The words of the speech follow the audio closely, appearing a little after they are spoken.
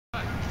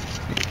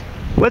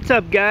What's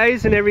up,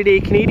 guys, and Everyday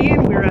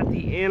Canadian? We're at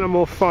the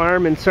Animal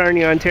Farm in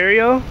Sarnia,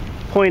 Ontario,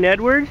 Point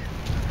Edward.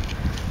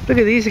 Look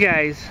at these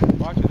guys.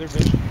 Watch it, they're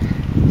big.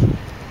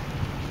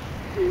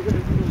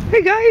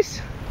 Hey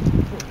guys!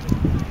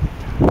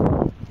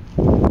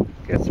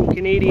 Got some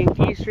Canadian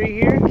geese right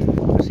here.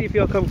 Let's see if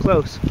y'all come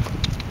close.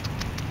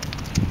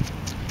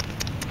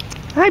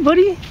 Hi,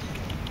 buddy.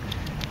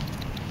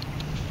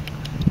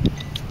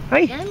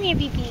 Hi. Come here,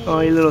 baby.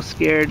 Oh, you're a little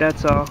scared,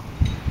 that's all.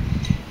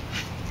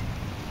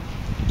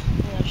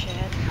 Little shit.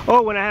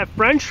 Oh, when I have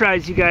french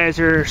fries, you guys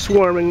are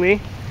swarming me.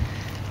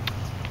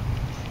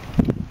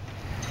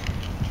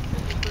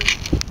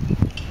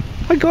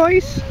 Hi,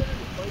 guys.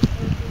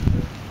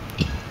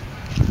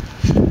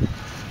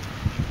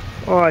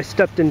 Oh, I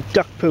stepped in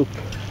duck poop.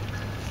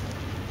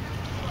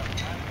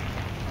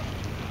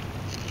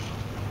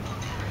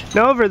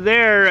 Now over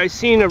there, I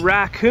seen a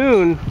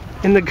raccoon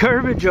in the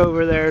garbage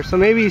over there, so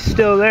maybe he's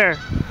still there.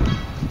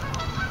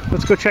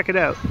 Let's go check it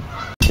out.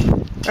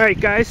 Alright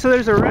guys, so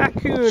there's a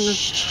raccoon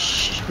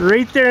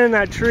right there in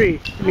that tree,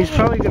 and he's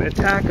probably gonna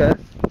attack us.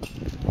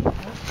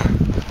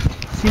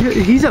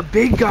 See, he's a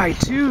big guy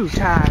too,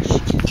 Tash.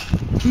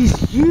 He's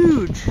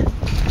huge.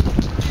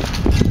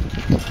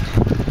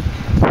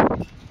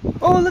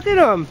 Oh, look at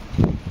him.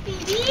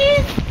 Babies?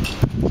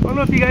 I don't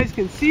know if you guys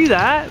can see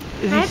that.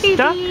 Is Hi, he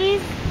stuck?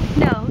 babies.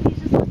 No, he's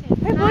just looking.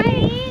 Hey,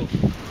 buddy.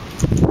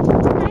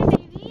 Hi,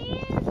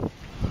 babies.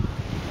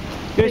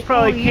 You guys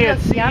probably you can't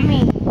look see.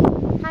 Yummy.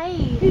 Hi.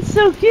 He's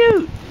so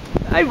cute.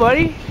 Hi,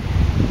 buddy.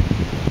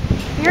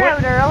 You're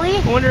out early.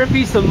 I wonder if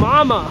he's the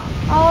mama.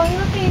 Oh,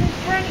 look,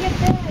 he's trying to get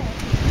this.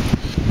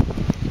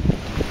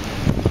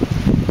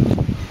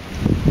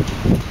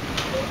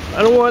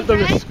 I don't want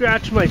them to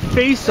scratch my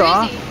face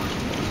off.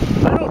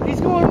 I don't.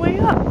 He's going way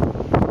up.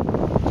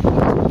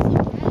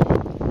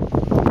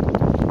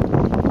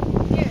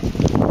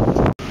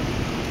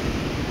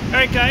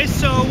 Alright guys,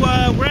 so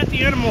we're at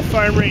the Animal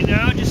Farm right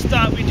now. Just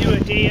thought we'd do a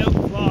day out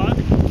vlog.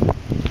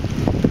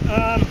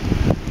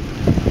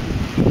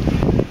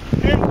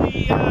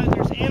 Apparently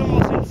there's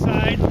animals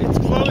inside. It's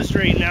closed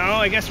right now.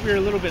 I guess we were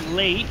a little bit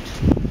late.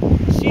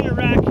 Seen a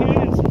raccoon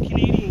and some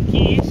Canadian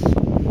geese.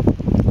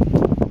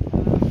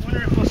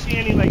 Wonder if we'll see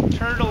any like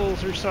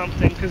turtles or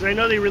something, because I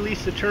know they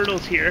released the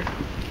turtles here.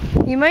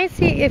 You might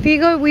see, if you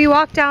go, we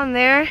walk down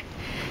there,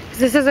 because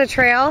this is a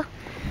trail.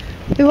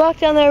 We walk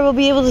down there, we'll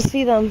be able to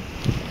see them.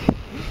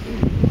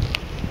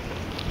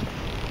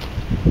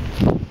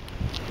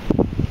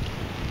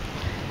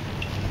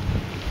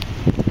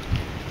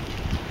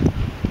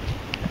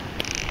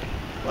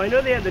 Well, I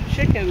know they had the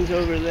chickens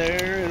over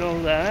there and all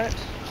that.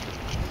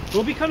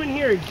 We'll be coming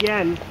here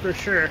again for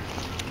sure.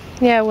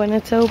 Yeah, when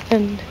it's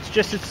opened. It's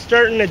just, it's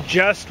starting to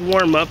just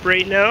warm up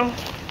right now.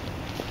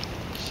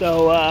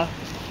 So,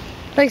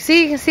 Like,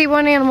 see, you can see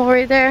one animal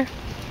right there.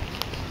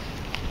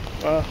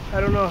 well,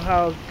 I don't know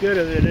how good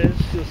of it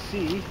is. You'll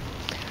see.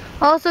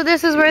 Also,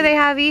 this is where they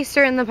have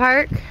Easter in the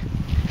park.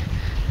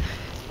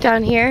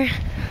 Down here.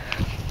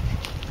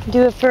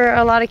 Do it for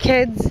a lot of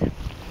kids.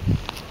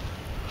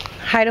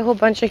 Hide a whole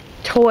bunch of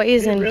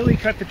toys They and... really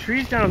cut the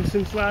trees down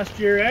since last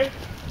year, eh?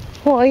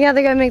 Well, yeah,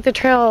 they gotta make the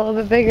trail a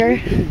little bit bigger.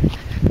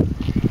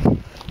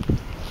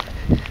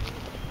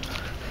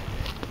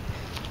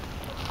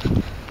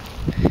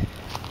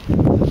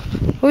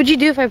 What would you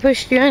do if I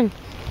pushed you in?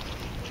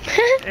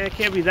 It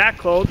can't be that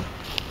cold.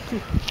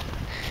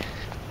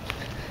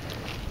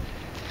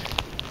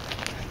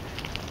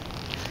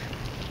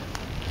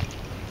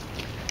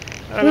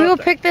 We will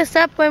pick this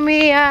up when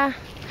we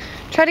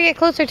try to get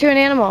closer to an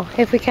animal,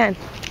 if we can.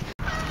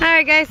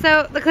 Alright guys,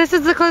 so this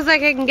is the closest I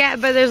can get,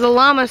 but there's a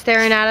llama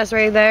staring at us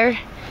right there.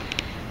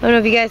 I don't know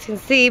if you guys can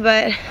see,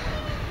 but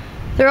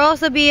there'll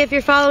also be, if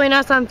you're following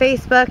us on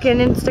Facebook and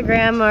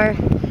Instagram or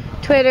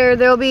Twitter,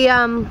 there'll be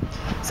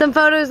some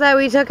photos that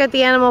we took at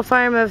the Animal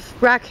Farm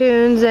of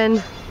raccoons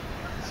and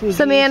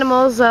some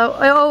animals.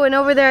 Oh, and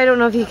over there, I don't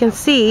know if you can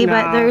see,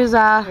 but there's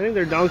I think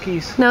they're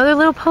donkeys. no, they're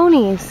little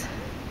ponies.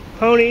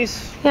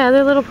 Ponies. Yeah,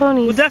 they're little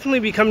ponies. We'll definitely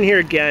be coming here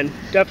again.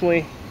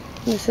 Definitely.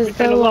 This is We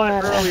the did a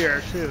lot water.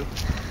 earlier too.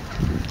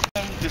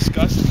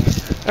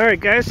 Disgusting. Alright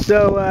guys,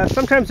 so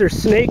sometimes there's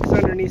snakes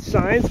underneath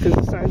signs because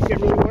the signs get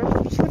really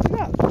warm. Just lift it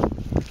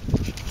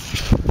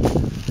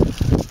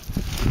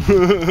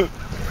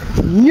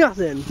up.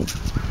 Nothing.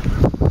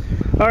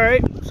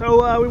 Alright,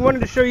 so we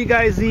wanted to show you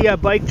guys the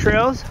bike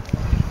trails.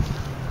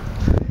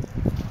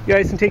 You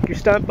guys can take your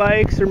stunt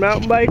bikes or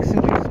mountain bikes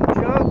and do some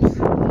jumps.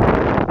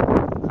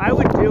 I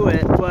would do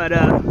it, but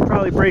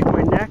probably break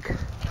my neck.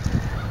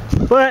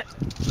 But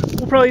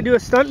we'll probably do a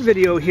stunt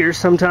video here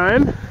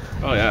sometime.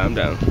 Oh yeah, I'm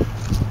down.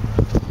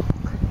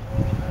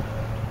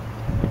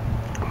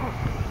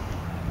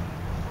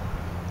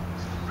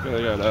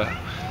 They got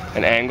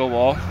an angle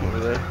wall over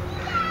there.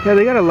 Yeah,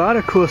 they got a lot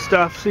of cool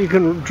stuff, so you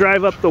can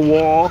drive up the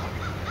wall.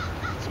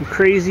 Some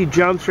crazy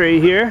jumps right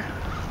here.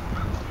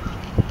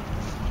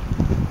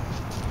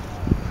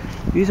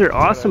 These are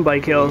awesome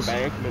bike hills.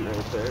 Embankment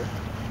right there.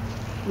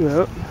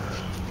 Yep.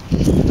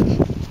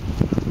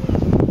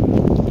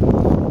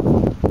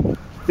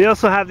 They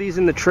also have these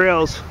in the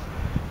trails.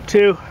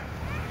 too.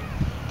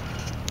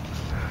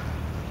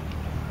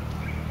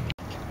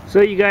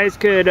 So you guys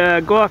could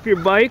go off your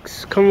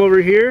bikes, come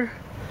over here,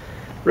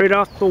 right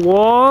off the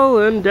wall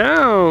and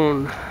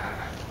down.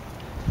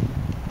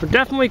 We're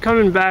definitely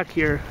coming back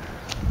here.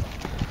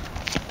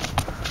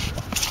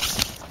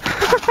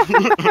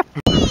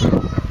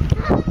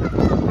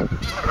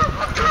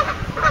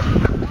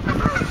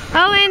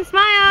 Owen,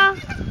 smile!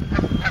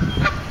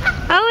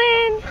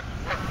 Owen!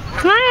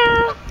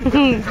 Smile!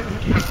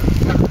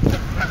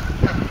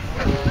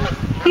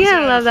 Yeah,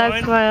 I love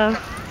that smile.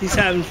 He's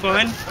having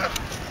fun.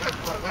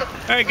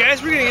 Alright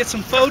guys, we're gonna get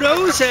some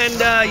photos and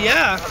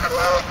yeah,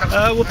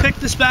 we'll pick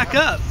this back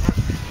up.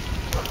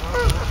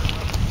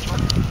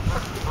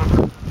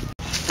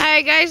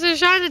 Alright guys, so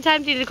Sean's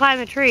attempting to climb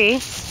a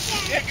tree.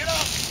 Yeah, get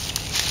off!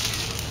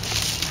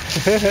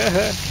 You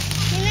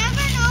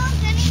never know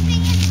if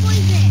anything is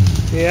poison.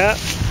 Yeah.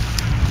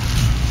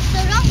 So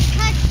don't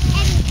touch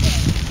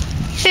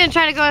anything. He's gonna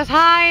try to go as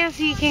high as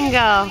he can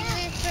go.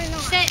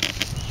 Sit.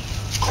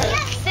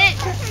 Sit.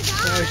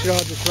 Yeah, we should all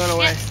just run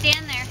away. Yeah,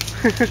 stand there.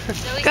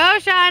 Go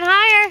Sean,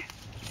 higher!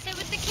 Sit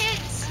with the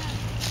kids.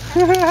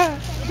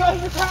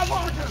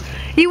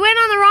 You went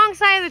on the wrong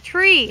side of the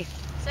tree.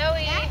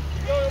 Zoe.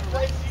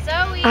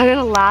 Zoe. I'm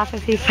gonna laugh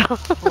if he fell.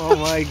 Oh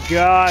my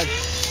god.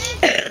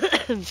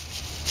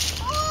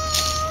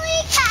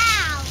 Holy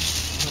cow.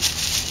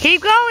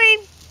 Keep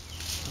going.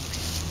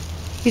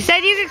 You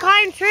said you could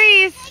climb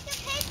trees. Take a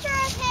picture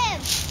of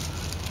him.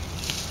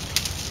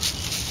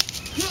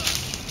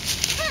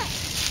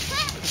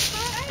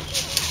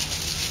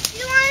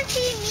 You want to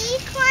see me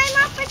climb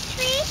up a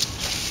tree?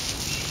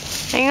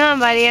 Hang on,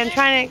 buddy. I'm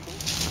trying to...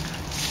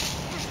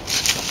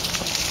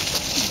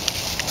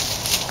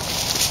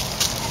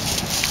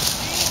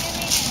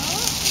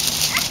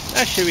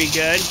 That should be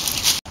good.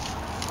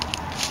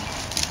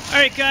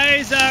 Alright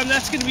guys,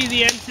 that's going to be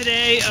the end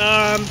today. We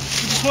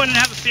just wanted to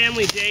have a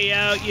family day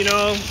out, you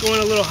know, going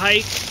a little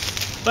hike.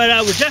 But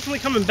we're definitely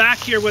coming back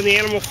here when the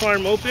animal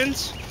farm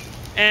opens.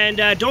 And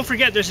don't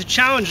forget, there's a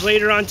challenge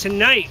later on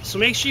tonight. So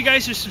make sure you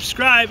guys are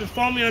subscribed and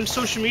follow me on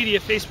social media,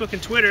 Facebook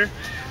and Twitter.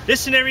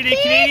 This is Everyday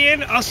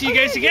Canadian. I'll see you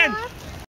guys again.